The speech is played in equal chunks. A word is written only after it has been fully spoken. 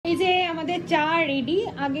আমাদের চা রেডি।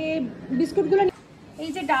 আগে বিস্কুটগুলো, এই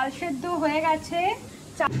যে ডাল সেদ্ধ হয়ে গেছে,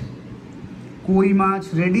 কই মাছ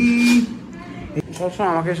রেডি। সবসময়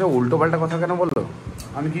আমাকে সব উল্টো পাল্টা কথা কেন বললো?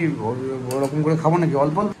 আমি কি ওরকম করে খাবো নাকি?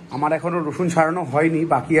 অল্প আমার এখনো রসুন ছাড়ানো হয়নি,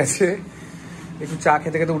 বাকি আছে। একটু চা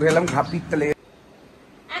খেতে খেতে উঠে এলাম, ঘা পিত্তা লেগে।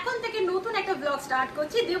 এখন থেকে নতুন একটা ব্লগ স্টার্ট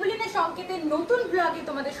করছি। debaleenaSanket নতুন ব্লগে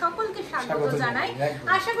তোমাদের সকলকে স্বাগত জানাই।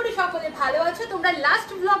 আশা করি সকলে ভালো আছো। তোমরা লাস্ট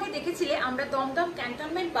ব্লগে দেখেছিলে আমরা দমদম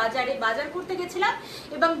ক্যান্টনমেন্ট বাজারে বাজার করতে গেছিলাম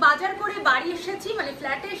এবং বাজার করে বাড়ি এসেছি, মানে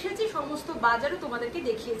ফ্ল্যাটে এসেছি, সমস্ত বাজারও তোমাদেরকে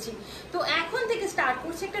দেখিয়েছি। তো এখন থেকে স্টার্ট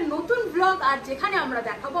করছি একটা নতুন ব্লগ, আর যেখানে আমরা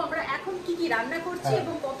দেখাবো আমরা এখন কি কি রান্না করছি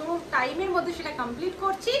এবং কত টাইমের মধ্যে সেটা কমপ্লিট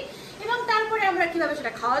করছি এবং তারপরে আমরা কিভাবে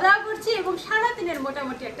সেটা খাওয়া দাওয়া করছি এবং সারাদিনের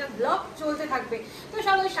মোটামুটি একটা ব্লগ চলতে থাকবে। তো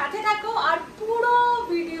সবাই সাথে থাকো আর পুরো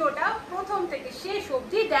ভিডিওটা প্রথম থেকে শেষ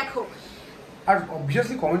অবধি দেখো। আর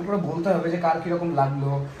অবভিয়াসলি কমেন্ট করে বলতে হবে যে কার কিরকম লাগলো,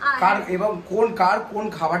 কার এবং কোন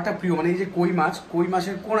খাবারটা প্রিয়। মানে এই যে কই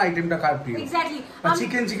মাছের কোন আইটেমটা কার প্রিয়, এক্স্যাক্টলি।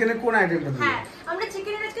 চিকেনের কোন আইটেমটা প্রিয়। হ্যাঁ, আমরা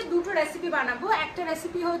চিকেনের আজকে দুটো রেসিপি বানাবো। একটা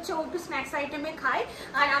রেসিপি হচ্ছে ও একটু স্ন্যাক্স আইটেমে খায়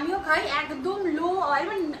আর আমিও খাই, একদম লো অয়েল,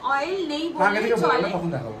 মানে অয়েল নেই বললেই চলে।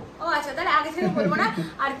 ও আচ্ছা, তাহলে আগে থেকে বলবো না।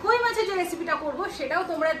 আর কই মাছের যে রেসিপিটা করবো সেটাও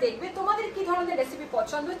তোমরা দেখবে। তোমাদের কি ধরনের রেসিপি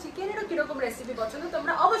পছন্দ, চিকেনেরও কিরকম রেসিপি পছন্দ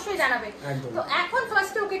তোমরা অবশ্যই জানাবে। তো এখন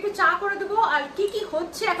ফার্স্টে ওকে একটু চা করে দেবো আর কি কি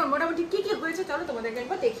হচ্ছে এখন, মোটামুটি কি কি হয়েছে চলো তোমাদেরকে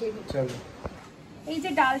একবার দেখিয়ে দিই। এই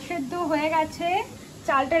যে ডাল সেদ্ধ হয়ে গেছে,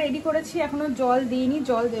 চালটা রেডি করেছি, এখনো জল দিইনি,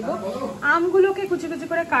 জল দেব। আমগুলোকে কুচি কুচি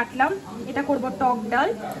করে কাটলাম, এটা করব টক ডাল।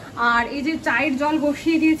 আর এই যে চায়ের জল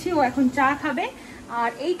বসিয়ে দিয়েছি, ও এখন চা খাবে।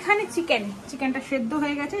 আর এইখানে চিকেনটা সেদ্ধ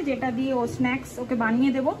হয়ে গেছে, যেটা দিয়ে ও স্ন্যাক্স ওকে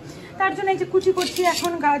বানিয়ে দেব। তার জন্য এই যে কুচি করছি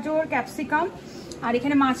এখন গাজর, ক্যাপসিকাম, আর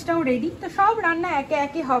এখানে মাছটাও রেডি। তো সব রান্না একে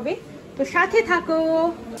একে হবে, তো সাথে থাকো।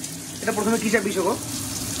 এটা প্রথমে কি চাপিস গো?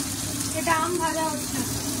 এটা আম ভাজা হচ্ছে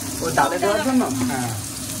ও ডালে দেওয়ার জন্য। হ্যাঁ,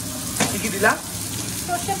 কি কি দিলা?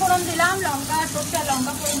 সর্ষে ফোড়ন দিলাম, লঙ্কা, সর্ষে আর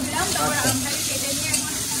লঙ্কা ফোড়ন দিলাম। তারপর আমটাকে কেটে নিয়ে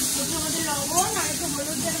এখন একটু মধ্যে লবণ আর একটু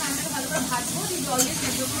হলুদ দিয়ে আমটাকে ভালো করে ভাজবো, দিয়ে জল দিয়ে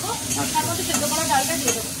সেদ্ধ করবো। তারপর সেদ্ধ করা ডালটা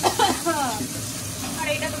দিয়ে দেবো। আর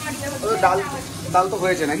এটা তোমার ডাল তো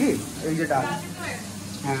হয়েছে নাকি? এই যে ডাল,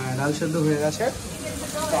 হ্যাঁ ডাল সেদ্ধ হয়ে গেছে।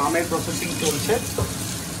 তো আমের প্রসেসিং চলছে,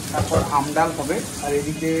 তারপর আম ডাল হবে। আর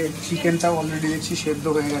এদিকে চিকেনটাও অলরেডি দেখছি সেদ্ধ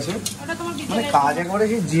হয়ে গেছে। মানে কাজ একেবারে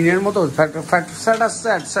সেই জিনের মতো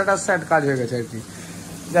স্যাট কাজ হয়ে গেছে আর কি।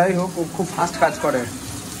 যাই হোক, ও খুব ফাস্ট কাজ করে।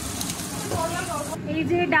 এই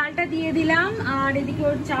যে ডালটা দিয়ে দিলাম আর এদিকে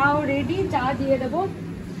ওর চাও রেডি, চা দিয়ে দেবো।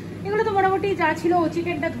 এগুলো তো মোটামুটি যা ছিল। ও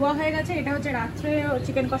চিকেনটা ধোয়া হয়ে গেছে, এটা হচ্ছে রাত্রে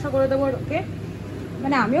চিকেন কষা করে দেবো ওকে।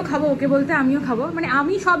 মানে আমিও খাবো, ওকে বলতে আমিও খাবো, মানে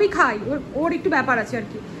আমি সবই খাই, ওর একটু ব্যাপার আছে আর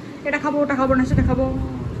কি। এটা খাবো, ওটা খাবো না, সেটা খাবো।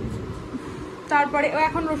 তারপরে ও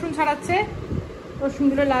এখন রসুন ছাড়াচ্ছে,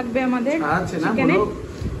 রসুনগুলো লাগবে আমাদের চিকেনে।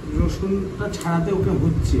 রসুনটা ছাড়াতে ওকে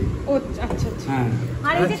হচ্ছে। ও আচ্ছা আচ্ছা।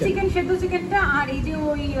 আর এই যে চিকেন সেদ্ধ চিকেনটা আর এই যে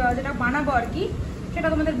ওই যেটা বানাবো আর কি, সেটা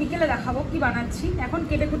তোমাদের বিকেলে দেখাবো কি বানাচ্ছি। এখন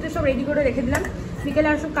কেটে কুটে সব রেডি করে রেখে দিলাম, বিকেলে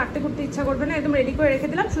আর সব কাটতে করতে ইচ্ছা করবে না, একদম রেডি করে রেখে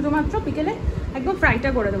দিলাম। শুধুমাত্র বিকেলে একদম ফ্রাইটা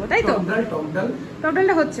করে দেবো, তাই তো? টক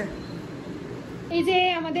ডালটা হচ্ছে। এই যে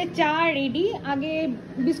আমাদের চা রেডি। আগে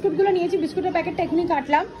বিস্কুটগুলো নিয়েছি, বিস্কুটের প্যাকেটটা এখনই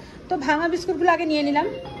কাটলাম। তো ভাঙা বিস্কুটগুলো আগে নিয়ে নিলাম,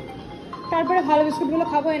 তারপরে ভালো বিস্কুটগুলো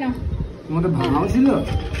খাবো। না তোমাদের ভাঙাও ছিল?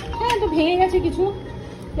 হ্যাঁ, তো ভেঙে গেছে কিছু,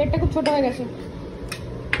 প্লেটটা খুব ছোট হয়ে গেছে।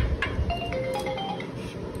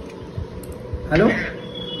 হ্যালো,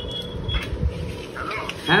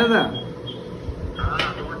 হ্যাঁ দাদা।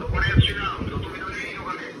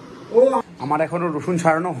 ও আমার এখনো রসুন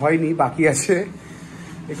ছাড়ানো হয়নি, বাকি আছে।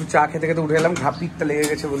 একটু চা খেতে খেতে উঠে এলাম, ঘা পিত্তা লেগে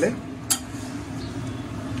গেছে বলে।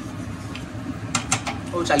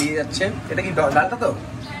 ও চালিয়ে যাচ্ছে। এটা কি ডালটা তো?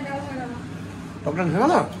 টক ডাল হয়ে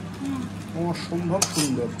গেল? অসম্ভব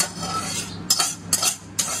সুন্দর।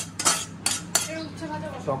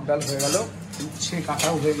 টক ডাল হয়ে গেল, উচ্ছে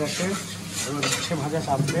কাটাও হয়ে গেছে, এবার উচ্ছে ভাজা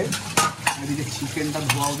চাপবে। এদিকে চিকেনটা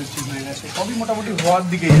ধোয়াও দেখছি হয়ে গেছে। সবই মোটামুটি হওয়ার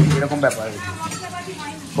দিকে এরকম ব্যাপার।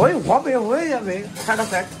 ওই হবে, হয়ে যাবে সাটা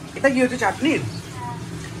স্যাট। এটা কি হচ্ছে? চাটনির।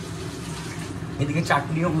 এদিকে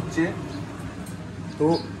চাটনিও হচ্ছে। তো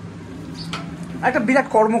একটা বিরাট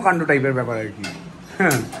কর্মকাণ্ড টাইপের ব্যাপার আর কি।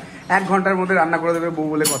 হ্যাঁ, 1 ঘন্টার মধ্যে রান্না করে দেবে বউ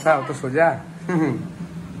বলে কথা, অত সোজা।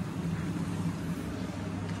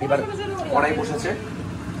 এবার কড়াই বসেছে,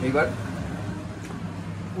 এইবার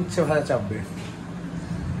উচ্ছে ভাজা চাপবে।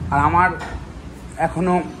 আর আমার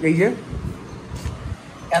এখনো এই যে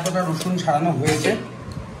এতটা রসুন ছাড়ানো হয়েছে,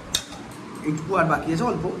 এইটুকু আর বাকি আছে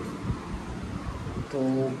অল্প। তো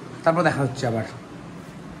তারপর দেখা হচ্ছে আবার।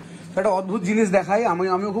 একটা অদ্ভুত জিনিস দেখাই,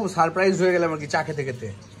 আমিও খুব সারপ্রাইজ হয়ে গেলাম আর কি চা খেতে খেতে।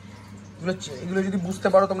 এগুলো যদি বুঝতে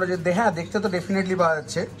পারো তোমরা, যে হ্যাঁ দেখতে তো ডেফিনেটলি পাওয়া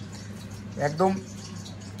যাচ্ছে একদম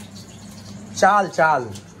চাল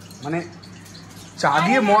মানে চা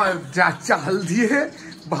দিয়ে চাল দিয়ে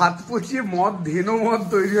ভাত পচিয়ে মদ, ধেনো মদ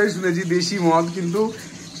তৈরি হয় শুনেছি, দেশি মদ, কিন্তু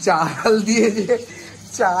চাল দিয়ে যে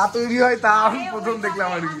চা তৈরি হয় তা আমি প্রথম দেখলাম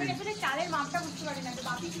আর কি। চালের মাপটা বুঝতে পারি না,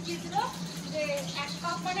 বাপি শিখিয়েছিল যে 1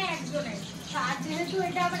 কাপ মানে একজনের, আর যেহেতু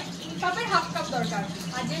এটা মানে এই কাপের হাফ কাপ দরকার,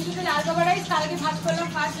 আর যেহেতু লাল বাবা রাইস কালকে ভাত করলাম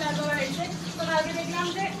ফার্স্ট লাল বাবা রাইসে, তো কালকে দেখলাম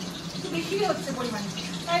যে একটু বেশি হচ্ছে পরিমাণে,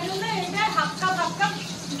 তাই জন্য এটা হাফ কাপ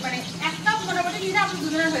মানে 1 কাপ মোটামুটি নিলে আপনি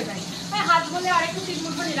দুজনের হয়ে যায়। তাই হাত বলে আরেকটু 3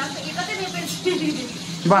 মুঠো নিলাম, তো এটাতে মেপেছি,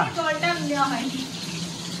 জলটা নেওয়া হয়নি।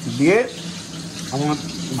 দিয়ে আমার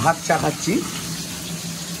ভাত চা খাচ্ছি,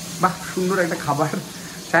 বাহ সুন্দর একটা খাবার,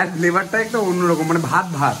 চায়ের ফ্লেভারটা একটা অন্যরকম, মানে ভাত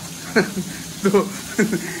ভাত তো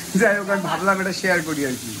যাই হোক আমি ভাবলাম এটা শেয়ার করি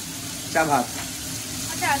আর কি, চা ভাত।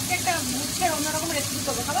 আচ্ছা আজকে একটা উচ্ছের অন্যরকম রেসিপি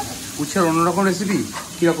করবো, খাবো তো? উচ্ছের অন্যরকম রেসিপি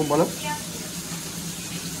কিরকম বলো?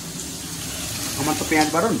 আমার তো পেঁয়াজ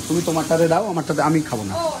বারণ, তুমি তোমারটাতে দাও, আমারটাতে আমি খাবো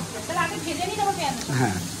না।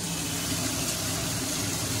 হ্যাঁ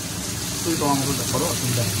তুমি তোমার মতো করো,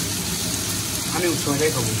 অসুবিধা নেই, আমি উচ্চ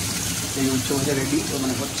ভাজাই খাবো। এই উচ্চ ভাজা রেডি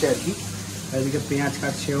মানে হচ্ছে আর কি, এদিকে পেঁয়াজ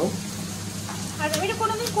কাটছেও। আর এটা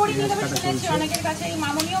কোনোদিন করিনি, তবে শুনেছি অনেকের কাছে, এই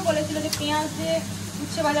মামনিও বলেছিল যে পেঁয়াজ দিয়ে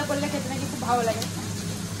উচ্ছে ভাজা করলে খেতে নাকি খুব ভালো লাগে।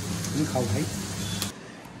 তুমি খাও ভাই।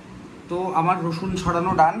 তো আমার রসুন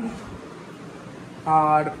ছড়ানো ডান,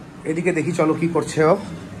 আর এদিকে দেখি চলো কি করছে ও,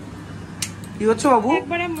 কি হচ্ছে বাবু?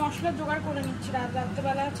 একবারে মশলা জোগাড় করে নিচ্ছি,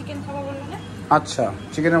 রাত্রেবেলা চিকেন খাবো বললো না। আচ্ছা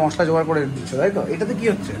চিকেনের মশলা জোগাড় করে দিচ্ছে তাই তো? এটাতে কি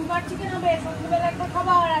হচ্ছে? দুবার চিকেন হবে, সন্ধ্যাবেলা একটা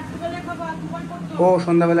খাবো আর রাত্রিবেলা খাবো, আর দুবার করতে ও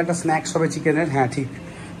সন্ধ্যাবেলা একটা স্ন্যাক্স হবে চিকেনের, হ্যাঁ ঠিক,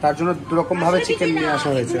 তার জন্য দুরকম ভাবে চিকেন নিয়ে আসা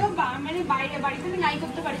হয়েছে। মানে বাইরে বাড়িতে আমি নাই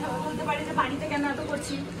করতে পারি, সবাই বলতে পারি যে বাড়িতে কেন এত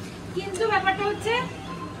করছি, কিন্তু ব্যাপারটা হচ্ছে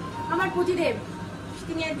আমার পতিদেব,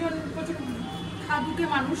 তিনি একজন প্রচুর খাদুকে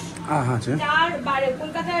মানুষ, যার বাইরে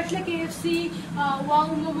কলকাতায় আসলে কেএফসি, ওয়াং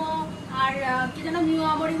মোমো আর কি যেন মিও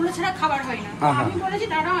আমর এগুলো ছাড়া খাবার হয় না। আমি বলেছি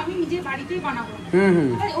দাঁড়াও আমি নিজের বাড়িতেই বানাবো,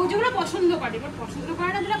 ও যেগুলো পছন্দ করে, এবার পছন্দ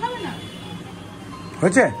করে না যেটা খাবে না।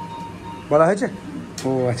 হয়েছে বলা হয়েছে? ও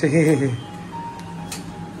আচ্ছা,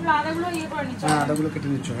 আদাগুলো ইয়ে করে নিচ্ছ, আদাগুলো কেটে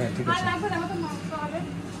নিচ্ছ, হ্যাঁ ঠিক আছে। লাগবে না, আমাকে মাংস হবে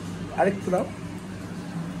আরেকটু দাও।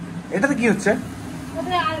 এটাতে কি হচ্ছে?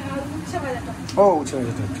 উচ্ছে ভাজাটা। ও উচ্ছে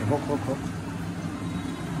ভাজাটা হচ্ছে, হোক হোক হোক।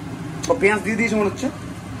 ও পেঁয়াজ দিয়ে দিয়েছে মনে হচ্ছে,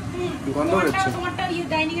 গন্ধ বেরোচ্ছে। তোমারটা ইয়ে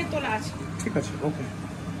ডাইনিং এর তোলা আছে, ঠিক আছে ওকে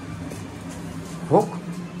হোক।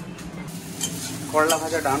 করলা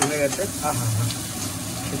ভাজা ডান হয়ে গেছে, আহা হা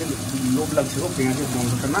খেতে লোভ লাগছে গো, পেঁয়াজের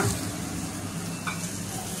গন্ধটা না।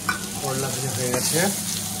 করলা ভাজা হয়ে গেছে,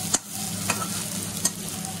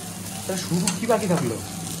 শুধু কি বাকি থাকলো?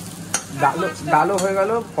 ডালও হয়ে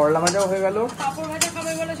গেল, করলা ভাজাও হয়ে গেল, পাপড় ভাজা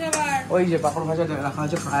খাবে বলেছে আবার, ওই যে পাপড় ভাজা রাখা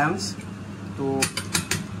হয়েছে ফ্রায়ান্স, তো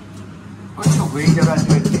হয়েই যাবে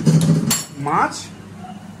আজকে।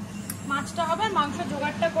 মাছটা হবে, মাংস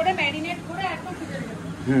জোগাড়টা করে ম্যারিনেট করে একদম ফ্রিজে রেখে দেব।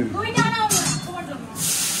 দইটা আনাও না তোমার জন্য,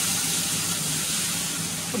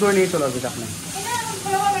 দই নিয়ে চলে আসবে, চাপ নেই। এটা এখন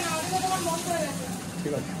খোলা হবে না, ওটা তোমার বন্ধ হয়ে গেছে।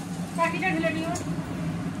 ঠিক আছে, চাটনিটা ঢেলে নিও।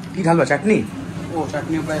 কি ঢালবা? চাটনি? ও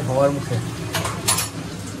চাটনিও প্রায় হওয়ার মুখে,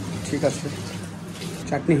 ঠিক আছে।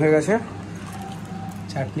 চাটনি হয়ে গেছে,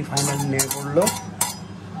 চাটনি ফাইনালি নিয়ে পড়লো।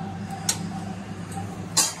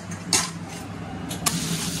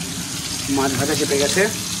 মাছ ভাজা চেপে গেছে,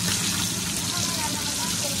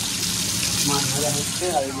 মাছ ভাজা হচ্ছে,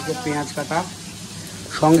 আর এদিকে পেঁয়াজ কাটা,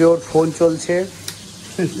 সঙ্গে ওর ফোন চলছে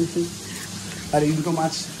আর এই দুটো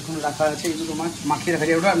মাছ এখন রাখা আছে, এই দুটো মাছ মাখিয়ে রাখা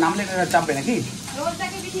যায়, ওটা নামলে চাপবে নাকি?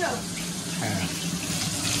 হ্যাঁ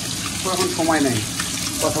তো এখন সময় নেই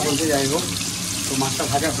কথা বলতে, যাই হোক। তো মাছটা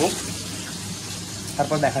ভাজা হোক,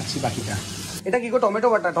 তারপর দেখাচ্ছি বাকিটা। এটা কি গো, টমেটো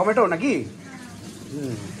বাটা? টমেটো নাকি?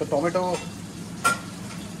 তো টমেটো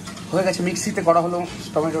হয়ে গেছে, মিক্সিতে করা হলো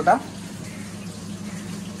টমেটোটা,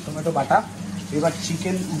 টমেটো বাটা। এবার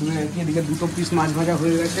চিকেন এদিকে 2 পিস মাছ ভাজা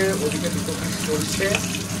হয়ে গেছে, ওদিকে 2 পিস চলছে,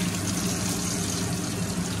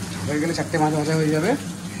 হয়ে গেলে 4টে মাছ ভাজা হয়ে যাবে।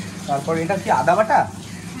 তারপর এটা কি আদা বাটা?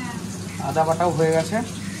 আদা বাটাও হয়ে গেছে,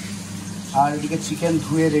 আর এদিকে চিকেন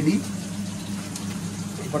ধুয়ে রেডি,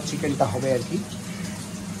 এরপর চিকেনটা হবে আর কি।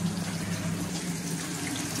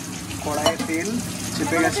 কড়াইয়ে তেল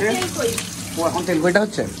চেপে গেছে, ও এখন তেল কইটা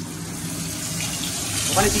হচ্ছে।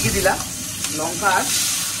 ওখানে কি কি দিলা? লঙ্কা আর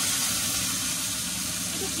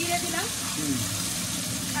জিরে দিলাম,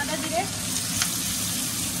 সাদা জিরে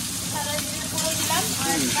গুঁড়ো দিলাম,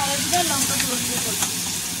 আর সাদা জিরে লঙ্কা গুঁড়ো দিয়ে করলাম।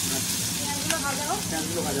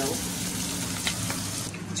 পেঁয়াজগুলো ভাজা হোক।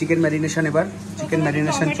 চিকেন ম্যারিনেশন, এবার চিকেন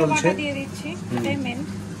ম্যারিনেশন চলছে, দিয়ে দিচ্ছি, এটাই মেন।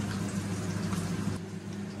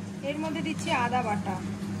 এর মধ্যে দিচ্ছি আদা বাটা।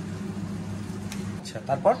 আচ্ছা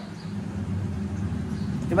তারপর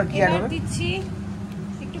এবার কি অ্যাড হবে? দিচ্ছি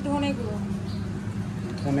একটু ধনে গুঁড়ো,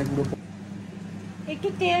 ধনে গুঁড়ো, একটু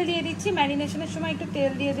তেল দিয়ে দিচ্ছি। ম্যারিনেশনের সময় একটু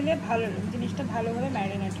তেল দিয়ে দিলে ভালো জিনিসটা ভালোভাবে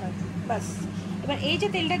ম্যারিনেট হয়। বাস এবার এই যে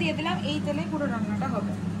তেলটা দিয়ে দিলাম, এই তেলে পুরো রান্নাটা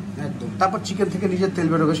হবে একদম। তারপর চিকেন থেকে নিজের তেল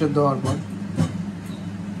বেরোবে সেদ্ধ হওয়ার পর।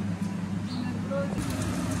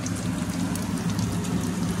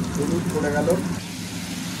 হলুদ পড়ে গেল,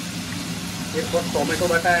 এরপর টমেটো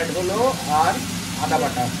বাটা অ্যাড হলো আর আদা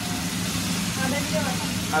বাটা,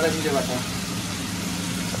 আদা জিরে বাটা।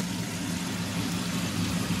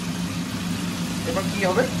 এবার কি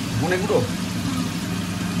হবে? ধনে গুঁড়ো।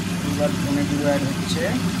 এবার ধনে গুঁড়ো অ্যাড হচ্ছে।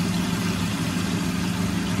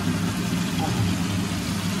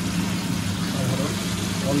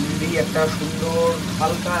 অলরেডি একটা সুন্দর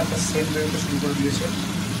হালকা একটা সেন্ট বেরোতে শুরু করে দিয়েছে।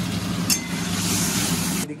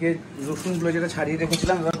 এদিকে রসুনগুলো যেটা ছাড়িয়ে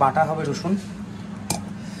রেখেছিলাম, এবার বাটা হবে রসুন,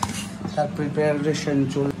 তার প্রিপারেশন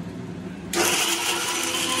চল।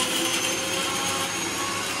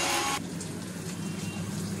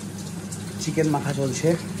 চিকেন মাখা চলছে।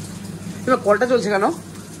 এবার কলটা চলছে কেন?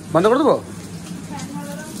 বন্ধ করে দেবো?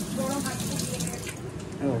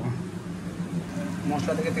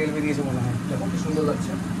 মশলা থেকে তেল বেরিয়েছে মনে হয়, দেখো কি সুন্দর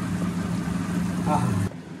লাগছে।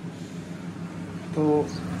 তো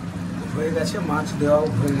হয়ে গেছে, মাছ দেওয়াও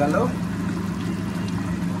হয়ে গেল।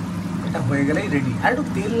 এটা হয়ে গেলেই রেডি। আর একটু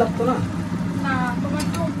তেল লাগতো না? না, তোমার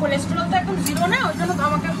তো কোলেস্টেরল তো একদম জিরো না, ওই জন্য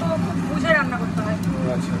আমাকে তো খুব বুঝে রান্না করতে হয়।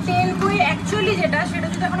 তেল কই অ্যাকচুয়ালি যেটা, সেটা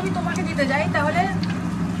যদি এখন আমি তোমাকে দিতে যাই তাহলে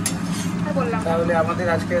বললাম। তাহলে আমাদের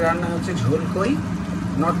আজকে রান্না হচ্ছে ঝোল কই,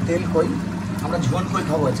 নট তেল কই। আমরা ঝোল কই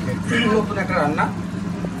খাবো আজকে, নতুন একটা রান্না।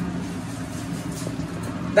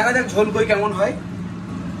 দেখা যাক ঝোল কই কেমন হয়,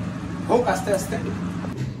 হোক আস্তে আস্তে।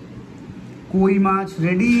 কই মাছ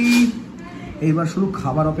রেডি, এইবার শুধু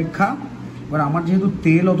খাবার অপেক্ষা। এবার আমার যেহেতু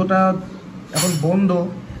তেল অতটা এখন বন্ধ,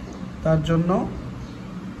 তার জন্য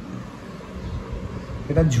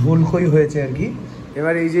এটা ঝোল কই হয়েছে আর কি।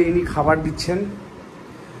 এবার এই যে ইনি খাবার দিচ্ছেন,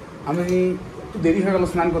 আমি একটু দেরি হয়ে গেল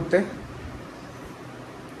স্নান করতে।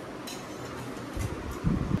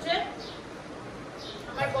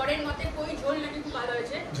 আমার বরের মতে কই ঝোল নাকি খুব ভালো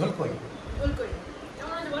হয়েছে। ঝোল কই, ঝোল কই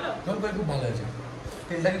কেমন হয়েছে বলো? ঝোল কই খুব ভালো হয়েছে।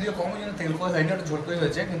 তেলটা যদিও কম হয়েছে, তেল কই হয়নি, ওটা ঝোল কই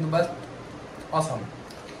হয়েছে, কিন্তু বাস অসাম।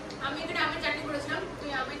 আমি এখানে আমের চাটনি করেছিলাম, তুই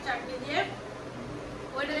আমের চাটনি দিয়ে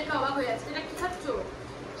ওইটা দেখে অবাক হয়ে যাচ্ছে। এটা কি খাচ্ছ?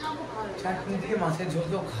 চাটনি দিয়ে মাছের ঝোল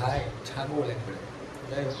কেউ খায়? ছাগল একবারে।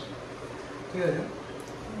 যাই হোক, ঠিক আছে।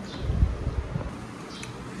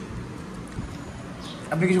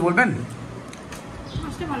 আপনি কিছু বলবেন?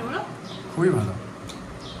 মাছটা ভালো বলো? খুবই ভালো।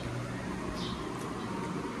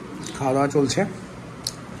 খাওয়া দাওয়া চলছে,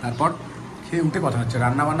 তারপর খেয়ে উঠে কথা হচ্ছে।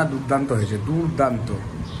 রান্না বান্না দুর্দান্ত হয়েছে, দুর্দান্ত।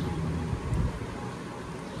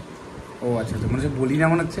 ও আচ্ছা আচ্ছা, মনে হচ্ছে বলি না,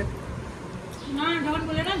 মনে হচ্ছে না, যখন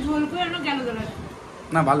বলে না ঝোল করে আমরা গেল গেল।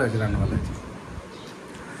 না, ভালো হয়েছে, রান্না ভালো হয়েছে।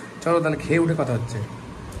 চলো তাহলে খেয়ে উঠে কথা হচ্ছে।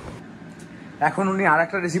 এখন উনি আর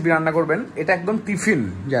একটা রেসিপি রান্না করবেন, এটা একদম টিফিন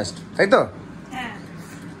জাস্ট, তাই তো? হ্যাঁ,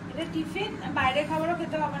 এটা টিফিন, বাইরে খাবারও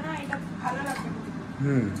খেতে হবে না, এটা ভালো লাগবে।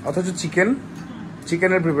 অথচ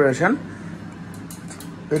চিকেনের প্রিপারেশন।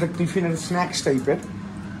 এটা টিফিনের স্ন্যাক্স টাইপের।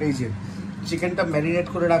 এই যে চিকেনটা ম্যারিনেট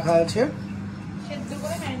করে রাখা আছে,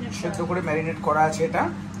 সেদ্ধ করে ম্যারিনেট করা আছে এটা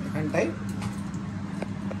এখানটাই।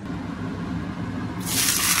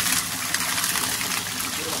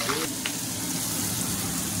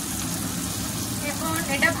 এখন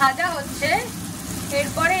এটা ভাজা হচ্ছে,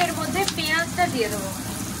 এরপরে এর মধ্যে পেঁয়াজটা দিয়ে দেবো।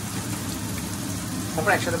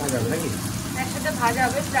 তারপর একসাথে ভাজা হবে নাকি? একসাথে ভাজা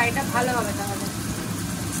হবে, ফ্রাইটা ভালো হবে তাহলে।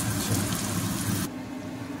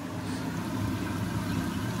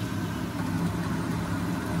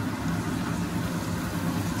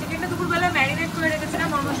 চিকেনটা দুপুরবেলা ম্যারিনেট করে রেখেছিলাম,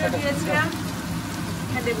 ওর মধ্যে দিয়েছিলাম,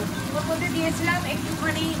 হ্যাঁ দেবো, ওর মধ্যে দিয়েছিলাম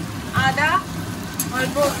একটুখানি আদা,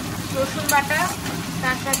 অল্প রসুন বাটা,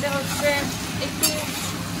 তার সাথে হচ্ছে একটু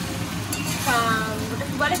ওটা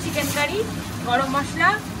কি বলে, চিকেন কারি, গরম মশলা,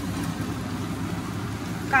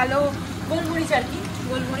 কালো গোলমরিচ আর কি,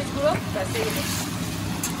 গোলমরিচ গুঁড়ো।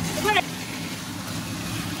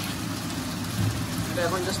 এটা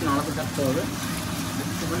এখন জাস্ট নাড়াতে থাকতে হবে,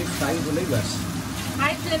 একটুখানি ফ্রাই হলেই ব্যাস।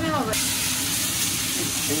 হাই ফ্লেমে হবে।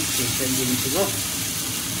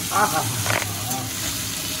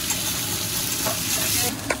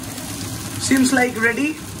 Seems like ready.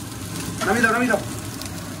 নামিয়ে দাও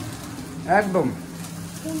একদম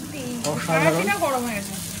অসাধারণ। গরম হয়ে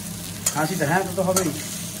গেছে হাসিটা, হ্যাঁ তো হবেই।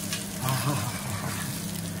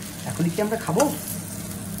 এখনই কি আমরা খাবো?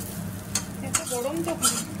 গরম তো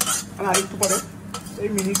আমি আরেকটু পরে, এই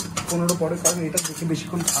মিনিট 15 পরে, কারণ এটা দেখে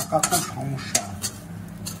বেশিক্ষণ থাকা খুব সমস্যা।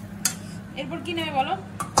 এরপর কি নেবে বলো?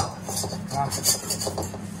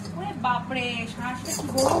 বাপরে, শ্বাসটা কি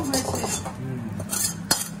গরম হয়েছে।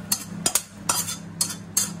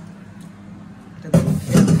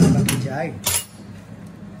 চাই।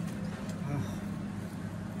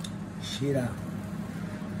 সেরা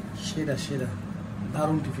সেরা সেরা,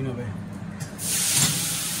 দারুণ টিফিন হবে।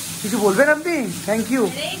 কিছু বলবেন আপনি? Thank you.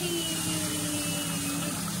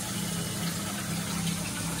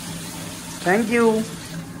 Thank you.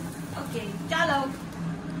 ওকে চলো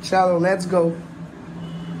চলো লেটস গো।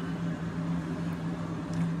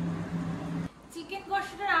 চিকেন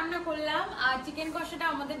কষাটা রান্না করলাম, আর চিকেন কষাটা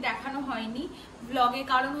আমাদের দেখানো হয়নি ব্লগে,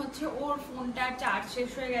 কারণ হচ্ছে ওর ফোনটা চার্জ শেষ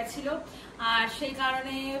হয়ে গেছিল, আর সেই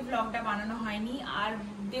কারণে ব্লগটা বানানো হয়নি। আর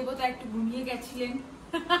দেবতা একটু ঘুমিয়ে গেছিলেন,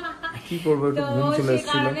 কি করবো, একটু ঘুম চলে এসেছিল, সেই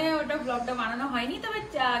কারণে ওটা ব্লগটা বানানো হয়নি। তবে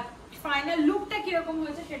ফাইনাল লুকটা কিরকম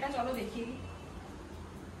হয়েছে সেটা চলো দেখি।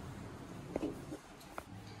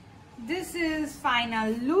 This is final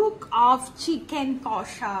look of chicken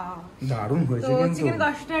কষা। দারুণ হয়েছে তো কিন্তু। চিকেন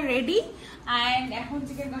কষাটা রেডি, এন্ড এখন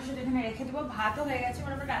চিকেন কষাটা এখানে রেখে দেবো। ভাতও হয়ে গেছে,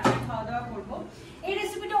 আমরা রাতে খাওয়া দাওয়া করবো। এই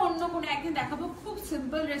রেসিপিটা অন্য কোনো একদিন দেখাবো, খুব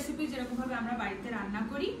সিম্পল রেসিপি, যেরকম ভাবে আমরা বাড়িতে রান্না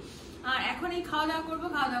করি। আর এখন এই খাওয়া দাওয়া করবো,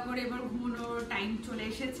 খাওয়া দাওয়া করে এবার ঘুমানোর টাইম চলে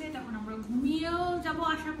এসেছে, তখন আমরা ঘুমিয়েও যাবো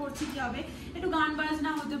আশা করছি। কি হবে, একটু গান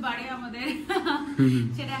বাজনা হতে পারে আমাদের,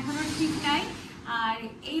 সেটা এখনো ঠিক নাই। আর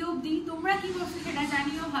এই অবধি তোমরা কি করছো সেটা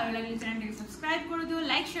জানিও, ভালো লাগলে চ্যানেলটাকে সাবস্ক্রাইব করে দিও,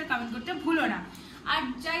 লাইক শেয়ার কমেন্ট করতে ভুলো না। আর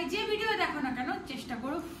যে ভিডিও দেখো না কেন চেষ্টা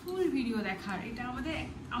করো ফুল ভিডিও দেখার, এটা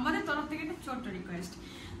আমাদের তরফ থেকে একটা ছোট্ট রিকোয়েস্ট।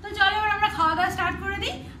 তো চলো এবার আমরা খাওয়া দাওয়া স্টার্ট করে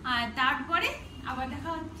দিই, আর তারপরে আবার দেখা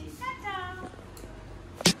হচ্ছে। টাটা।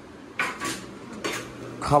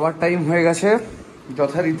 খাবার টাইম হয়ে গেছে,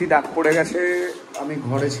 যথারীতি ডাক পড়ে গেছে। আমি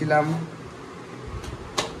ঘরে ছিলাম,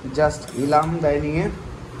 জাস্ট এলাম ডাইনিং এ,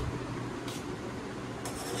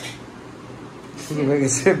 শুরু হয়ে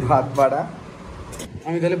গেছে ভাত বাড়া।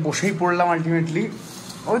 আমি তাহলে বসেই পড়লাম আলটিমেটলি।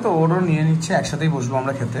 ওই তো ওরও নিয়ে নিচ্ছে, একসাথেই বসবো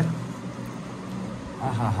আমরা খেতে।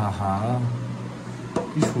 আহা হা হা,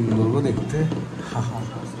 কি সুন্দর গো দেখতে। হা হা,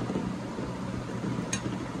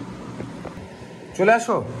 চলে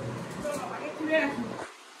আসো।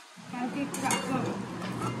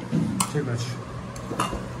 ঠিক আছে,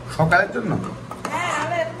 সকালের জন্য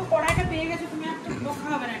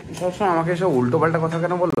সবসময় আমাকে এসব উল্টো পাল্টা কথা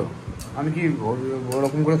কেন বললো? আমি কি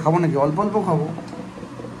ওরকম করে খাবো নাকি? অল্প অল্প খাবো।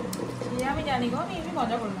 আমি জানি গো, আমি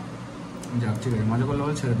মজা করলাম। যাক ঠিক আছে, মজা করলে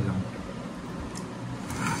বলে ছেড়ে দিলাম।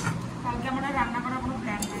 কালকে আমার রান্না করার কোনো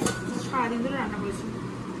প্ল্যান নাই, সারাদিন ধরে রান্না করেছি।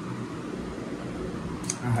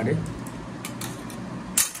 আরে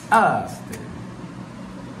আস্তে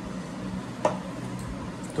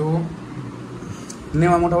তো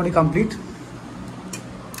নেওয়া মোটামুটি কমপ্লিট।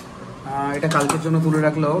 এটা কালকের জন্য তুলে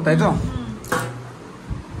রাখলো, তাই তো?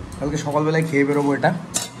 কালকে সকালবেলায় খেয়ে বেরোবো এটা।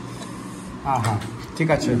 হ্যাঁ ঠিক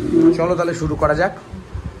আছে, চলো তাহলে শুরু করা যাক।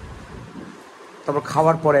 তারপর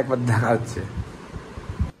খাওয়ার পরে একবার দেখা হচ্ছে।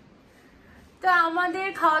 তো আমাদের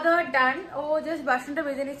খাওয়া দাওয়ার ডান, ও জাস্ট বাসনটা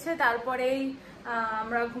বেজে নিচ্ছে, তারপরেই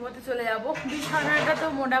আমরা ঘুমোতে চলে যাব। বিছানাটা তো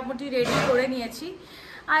মোটামুটি রেডি করে নিয়েছি,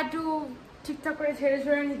 আর একটু ঠিকঠাক করে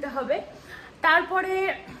ঝেড়ে নিতে হবে, তারপরে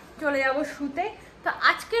চলে যাব শুতে। তো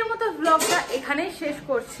আজকের মতো ব্লগটা এখানেই শেষ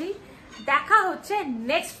করছি, দেখা হচ্ছে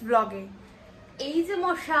নেক্সট ব্লগে। এই যে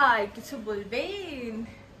মশাই কিছু বলবেন?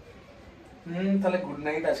 তাহলে গুড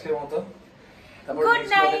নাইট আজকের মতো। গুড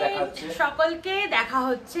নাইট সকলকে, দেখা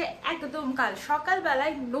হচ্ছে একদম কাল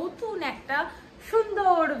সকালবেলায় নতুন একটা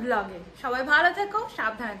সুন্দর ব্লগে। সবাই ভালো থেকো,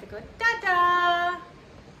 সাবধানে থেকো, টাটা।